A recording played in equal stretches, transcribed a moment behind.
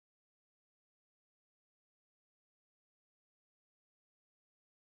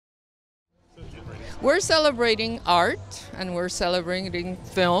We're celebrating art and we're celebrating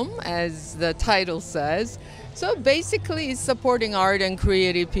film, as the title says. So basically it's supporting art and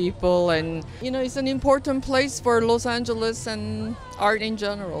creative people, and it's an important place for Los Angeles and art in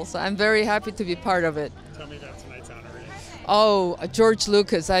general. So I'm very happy to be part of it. Tell me about tonight's honoree. Oh, George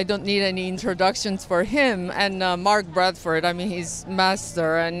Lucas. I don't need any introductions for him. And Mark Bradford, I mean, he's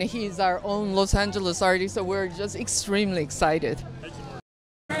master, and he's our own Los Angeles artist, so we're just extremely excited. Thank you, Mark.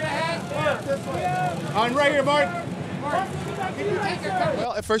 On right here, Mark.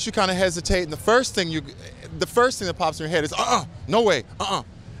 Well, at first you kind of hesitate, and the first thing that pops in your head is, no way,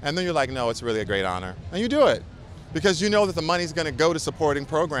 and then you're like, no, it's really a great honor, and you do it because you know that the money's going to go to supporting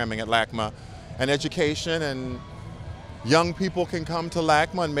programming at LACMA and education, and young people can come to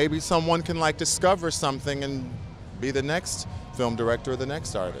LACMA, and maybe someone can discover something and be the next film director or the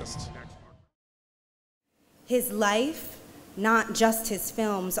next artist. His life, not just his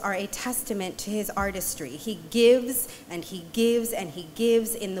films, are a testament to his artistry. He gives and he gives and he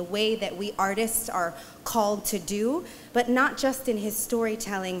gives in the way that we artists are called to do, but not just in his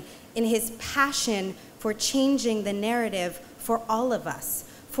storytelling, in his passion for changing the narrative for all of us,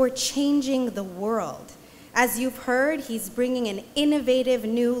 for changing the world. As you've heard, he's bringing an innovative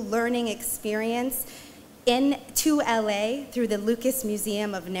new learning experience to LA through the Lucas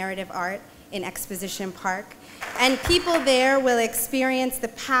Museum of Narrative Art in Exposition Park. And people there will experience the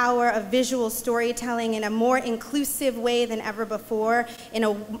power of visual storytelling in a more inclusive way than ever before, in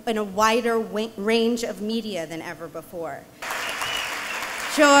a wider range of media than ever before.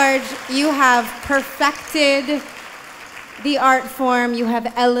 George, you have perfected the art form, you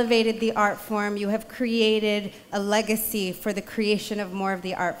have elevated the art form, you have created a legacy for the creation of more of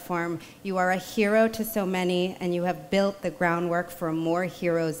the art form. You are a hero to so many, and you have built the groundwork for more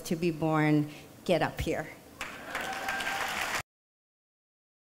heroes to be born. Get up here.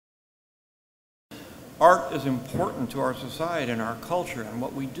 Art is important to our society and our culture and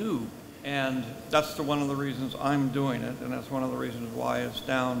what we do, and that's one of the reasons I'm doing it, and that's one of the reasons why it's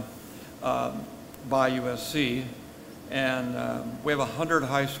down by USC. And we have 100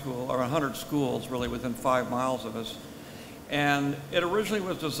 100 schools really within 5 miles of us. And it originally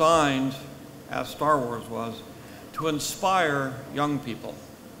was designed, as Star Wars was, to inspire young people.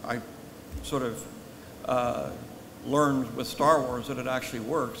 I sort of learned with Star Wars that it actually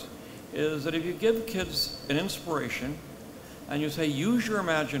works, is that if you give kids an inspiration and you say, use your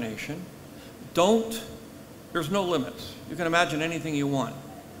imagination, there's no limits. You can imagine anything you want.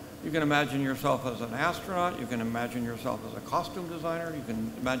 You can imagine yourself as an astronaut, you can imagine yourself as a costume designer, you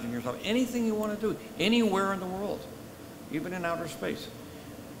can imagine yourself anything you want to do, anywhere in the world, even in outer space.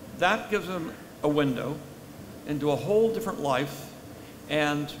 That gives them a window into a whole different life,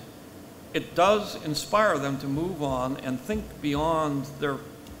 and it does inspire them to move on and think beyond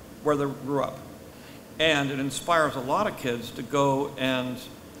where they grew up. And it inspires a lot of kids to go and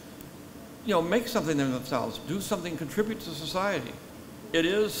make something of themselves, do something, contribute to society. It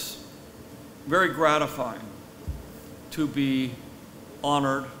is very gratifying to be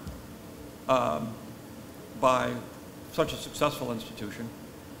honored by such a successful institution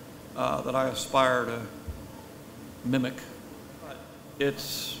that I aspire to mimic.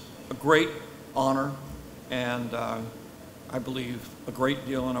 It's a great honor, and I believe a great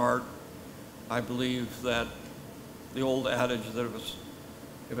deal in art. I believe that the old adage that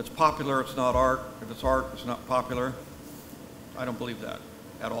if it's popular, it's not art. If it's art, it's not popular. I don't believe that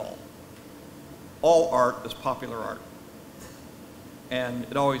at all. All art is popular art, and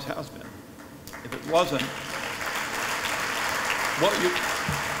it always has been. If it wasn't,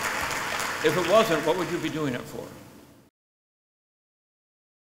 what would you be doing it for?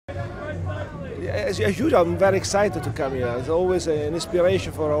 As usual, I'm very excited to come here. It's always an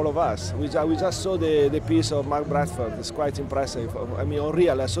inspiration for all of us. We just saw the piece of Mark Bradford. It's quite impressive. I mean, on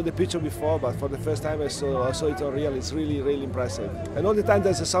real. I saw the picture before, but for the first time I saw it on real. It's really, really impressive. And all the time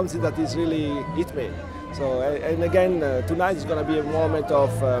there's something that is really hit me. So, and again, tonight is going to be a moment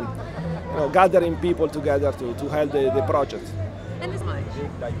of gathering people together to help the project. And this much.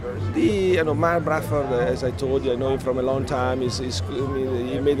 Mark Bradford, as I told you, I know him from a long time.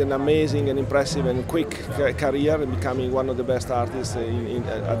 He made an amazing and impressive and quick career in becoming one of the best artists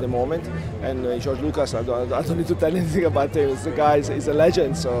at the moment. And George Lucas, I don't need to tell anything about him. The guy is a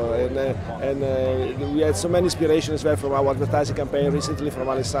legend. So and we had so many inspirations as well from our advertising campaign recently from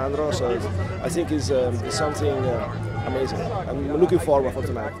Alessandro. So I think it's something amazing. I'm looking forward for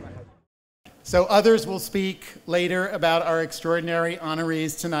tonight. So others will speak later about our extraordinary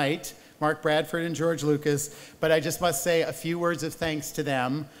honorees tonight, Mark Bradford and George Lucas, but I just must say a few words of thanks to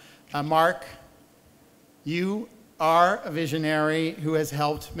them. Mark, you are a visionary who has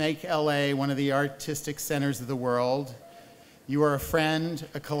helped make LA one of the artistic centers of the world. You are a friend,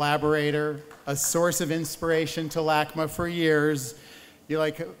 a collaborator, a source of inspiration to LACMA for years. You're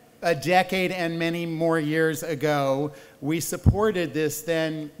like a decade and many more years ago, we supported this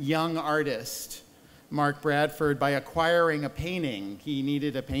then young artist, Mark Bradford, by acquiring a painting. He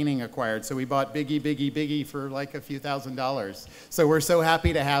needed a painting acquired, so we bought Biggie, Biggie, Biggie for like a few $1,000s. So we're so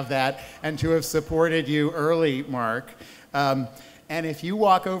happy to have that and to have supported you early, Mark. And if you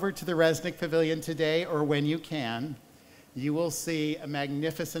walk over to the Resnick Pavilion today, or when you can, you will see a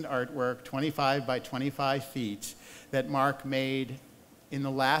magnificent artwork, 25 by 25 feet, that Mark made in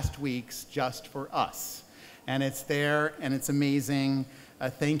the last weeks just for us. And it's there, and it's amazing.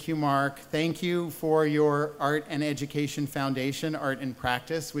 Thank you, Mark. Thank you for your Art and Education Foundation, Art and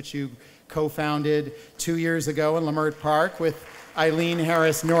Practice, which you co-founded 2 years ago in Leimert Park with Eileen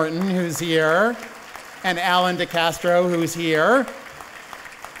Harris Norton, who's here, and Alan DeCastro, who's here.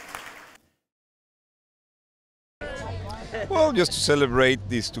 Well, just to celebrate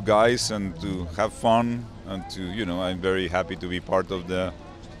these two guys and to have fun and to, you know, I'm very happy to be part of the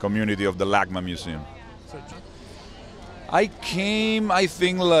community of the LACMA Museum. I came, I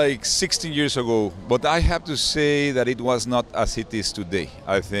think, like 16 years ago, but I have to say that it was not as it is today.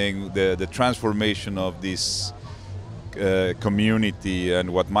 I think the transformation of this community and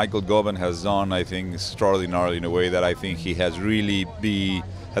what Michael Govan has done, I think, is extraordinary in a way that I think he has really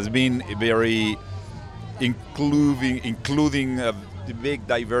been very including the big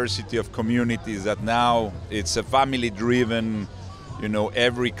diversity of communities that now it's a family-driven, you know,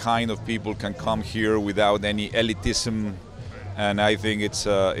 every kind of people can come here without any elitism, and I think it's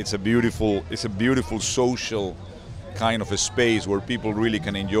a beautiful social kind of a space where people really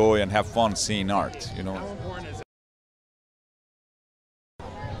can enjoy and have fun seeing art, you know.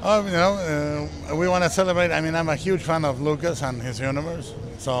 Oh, you know, we want to celebrate. I mean, I'm a huge fan of Lucas and his universe,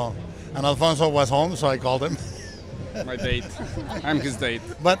 so. And Alfonso was home, so I called him. My date. I'm his date.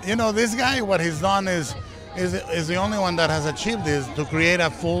 But you know, this guy, what he's done is the only one that has achieved this, to create a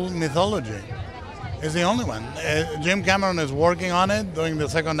full mythology. He's the only one. Jim Cameron is working on it, doing the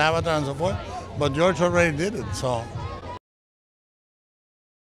second Avatar and so forth, but George already did it, so.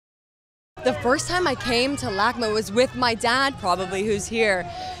 The first time I came to LACMA was with my dad, probably, who's here.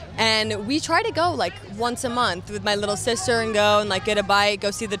 And we try to go like once a month with my little sister and go and like get a bite, go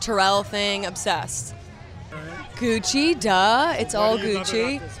see the Terrell thing, obsessed. Gucci, duh, it's all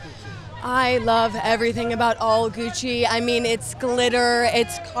Gucci. I love everything about all Gucci. I mean, it's glitter,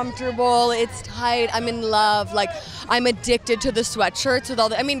 it's comfortable, it's tight, I'm in love. Like, I'm addicted to the sweatshirts with all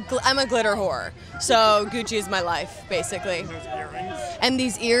the, I mean, I'm a glitter whore. So Gucci is my life, basically. And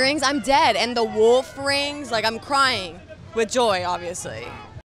these earrings, I'm dead. And the wolf rings, like I'm crying with joy, obviously.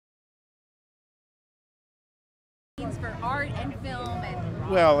 For art and film and...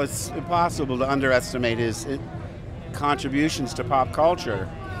 Well, it's impossible to underestimate his contributions to pop culture.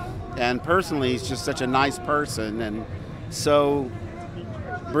 And personally, he's just such a nice person and so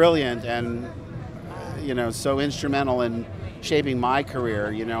brilliant and, you know, so instrumental in shaping my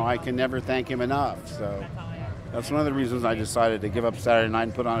career. You know, I can never thank him enough. So that's one of the reasons I decided to give up Saturday night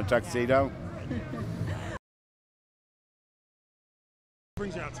and put on a tuxedo.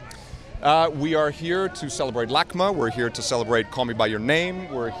 Brings you out tonight. We are here to celebrate LACMA, we're here to celebrate Call Me By Your Name,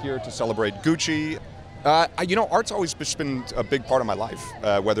 we're here to celebrate Gucci. You know, art's always been a big part of my life,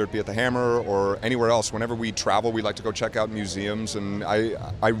 whether it be at the Hammer or anywhere else. Whenever we travel, we like to go check out museums, and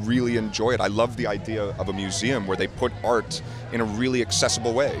I really enjoy it. I love the idea of a museum where they put art in a really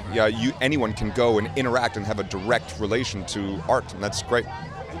accessible way. Yeah, anyone can go and interact and have a direct relation to art, and that's great.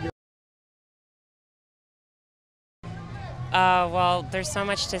 Well, there's so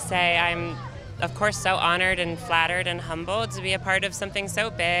much to say. I'm, of course, so honored and flattered and humbled to be a part of something so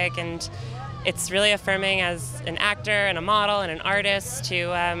big, and it's really affirming as an actor and a model and an artist to,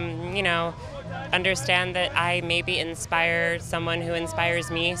 you know, understand that I maybe inspire someone who inspires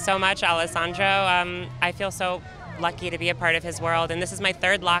me so much, Alessandro. I feel so lucky to be a part of his world, and this is my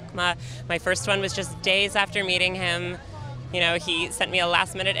third LACMA. My first one was just days after meeting him. You know, he sent me a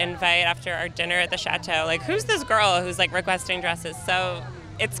last-minute invite after our dinner at the Chateau. Like, who's this girl who's, like, requesting dresses? So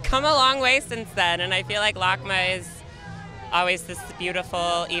it's come a long way since then, and I feel like LACMA is always this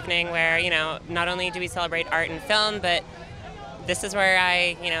beautiful evening where, you know, not only do we celebrate art and film, but this is where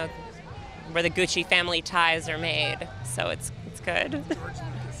where the Gucci family ties are made. So it's good. George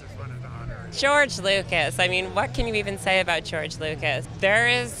Lucas is one of the honorees. George Lucas. I mean, what can you even say about George Lucas? There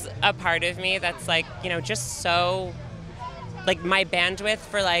is a part of me that's, like, you know, just so... like my bandwidth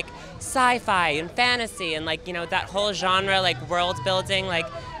for like sci-fi and fantasy and like, you know, that whole genre, like world building, like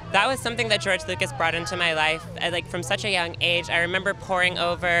that was something that George Lucas brought into my life. Like from such a young age, I remember poring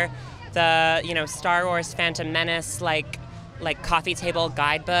over the, you know, Star Wars Phantom Menace, like coffee table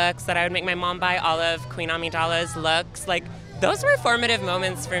guidebooks that I would make my mom buy, all of Queen Amidala's looks. Like, those were formative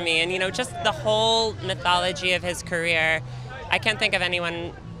moments for me. And, you know, just the whole mythology of his career, I can't think of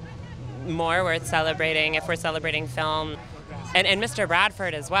anyone more worth celebrating if we're celebrating film. And Mr.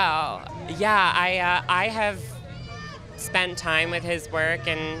 Bradford as well. Yeah, I have spent time with his work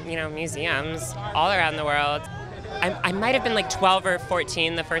in, you know, museums all around the world. I might have been like 12 or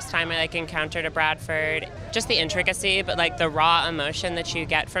 14 the first time I like encountered a Bradford. Just the intricacy, but like the raw emotion that you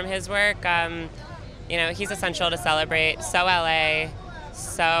get from his work. You know, he's essential to celebrate. So LA,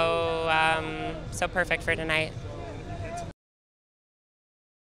 so perfect for tonight.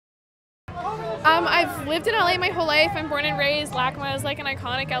 I've lived in LA my whole life. I'm born and raised. LACMA is like an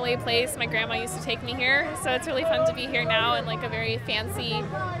iconic LA place. My grandma used to take me here, so it's really fun to be here now in like a very fancy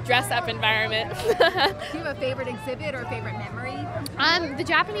dress-up environment. Do you have a favorite exhibit or a favorite memory? The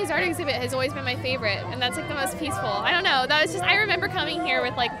Japanese art exhibit has always been my favorite, and that's like the most peaceful. I don't know. That was just, I remember coming here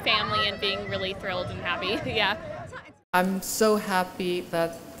with like family and being really thrilled and happy. Yeah. I'm so happy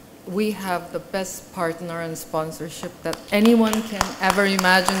that we have the best partner and sponsorship that anyone can ever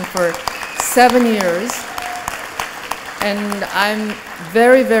imagine for 7 years. And I'm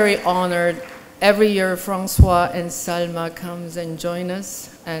very, very honored. Every year, Francois and Salma comes and join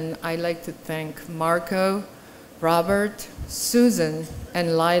us. And I'd like to thank Marco, Robert, Susan,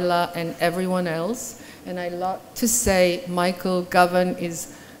 and Lila, and everyone else. And I'd like to say Michael Govan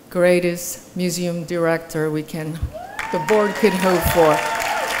is greatest museum director the board could hope for.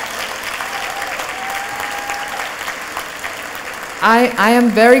 I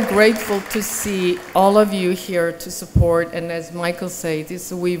am very grateful to see all of you here to support, and as Michael said,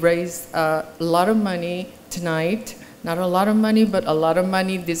 we raised a lot of money tonight. Not a lot of money, but a lot of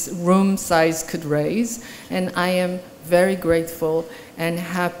money this room size could raise, and I am very grateful and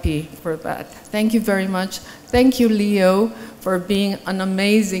happy for that. Thank you very much. Thank you, Leo, for being an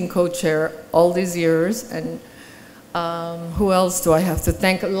amazing co-chair all these years, and who else do I have to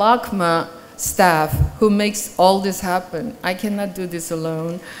thank? LACMA staff who makes all this happen. I cannot do this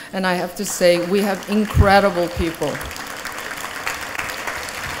alone, and I have to say we have incredible people.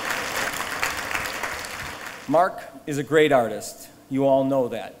 Mark is a great artist. You all know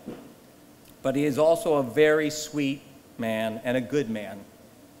that. But he is also a very sweet man and a good man.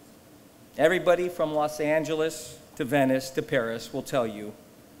 Everybody from Los Angeles to Venice to Paris will tell you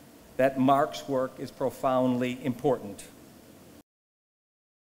that Mark's work is profoundly important.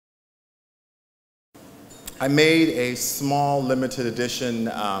 I made a small limited edition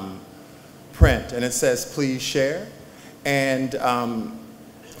print, and it says "Please share," and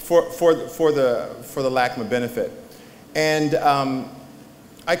for the LACMA benefit. And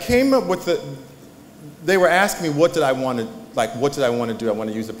I came up with they were asking me what did I want to do? I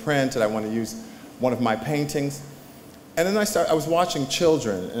want to use a print, and I want to use one of my paintings. And then I was watching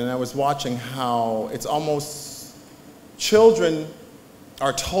children, and I was watching how it's almost children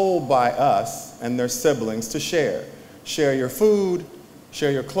are told by us and their siblings to share. Share your food,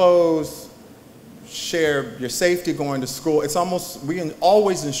 share your clothes, share your safety going to school. It's almost, we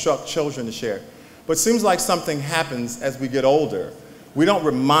always instruct children to share. But it seems like something happens as we get older. We don't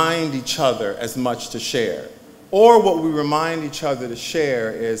remind each other as much to share. Or what we remind each other to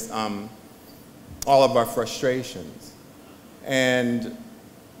share is all of our frustrations. And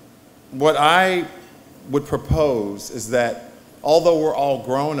what I would propose is that although we're all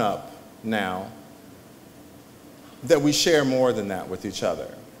grown up now, that we share more than that with each other.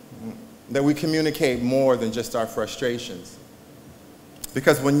 That we communicate more than just our frustrations.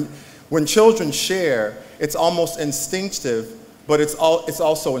 Because when children share, it's almost instinctive, but it's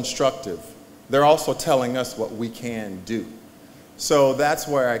also instructive. They're also telling us what we can do. So that's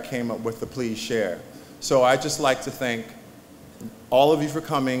where I came up with the Please Share. So I'd just like to thank all of you for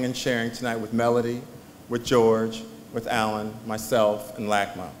coming and sharing tonight with Melody, with George, with Alan, myself, and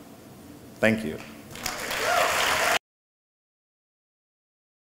LACMA. Thank you.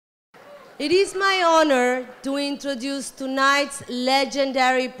 It is my honor to introduce tonight's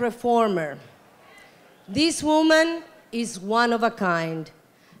legendary performer. This woman is one of a kind.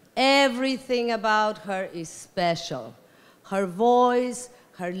 Everything about her is special. Her voice,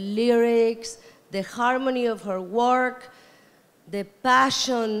 her lyrics, the harmony of her work, the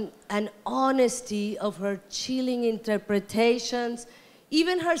passion and honesty of her chilling interpretations,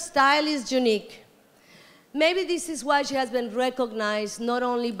 even her style is unique. Maybe this is why she has been recognized not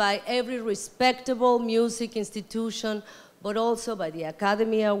only by every respectable music institution, but also by the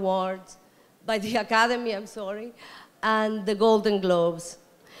Academy Awards, by the Academy, I'm sorry, and the Golden Globes.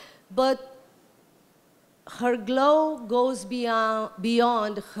 but her glow goes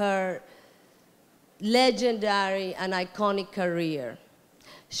beyond her legendary and iconic career.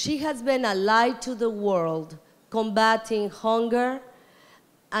 She has been a light to the world, combating hunger,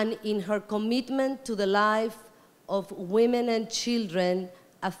 and in her commitment to the life of women and children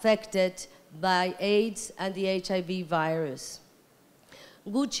affected by AIDS and the HIV virus.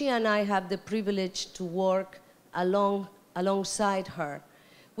 Gucci and I have the privilege to work alongside her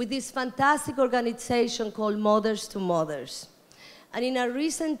with this fantastic organization called Mothers to Mothers. And in a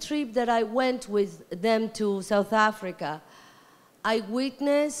recent trip that I went with them to South Africa, I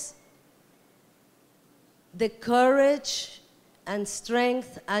witnessed the courage and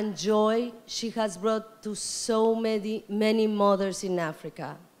strength and joy she has brought to so many mothers in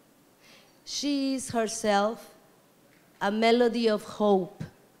Africa. She is herself a melody of hope,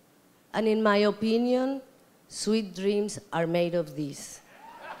 and in my opinion, sweet dreams are made of this.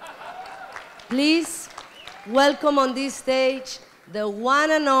 Please welcome on this stage the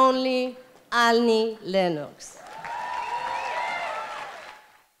one and only Annie Lennox.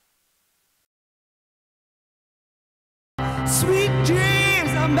 Sweet dreams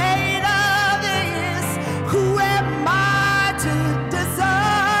are made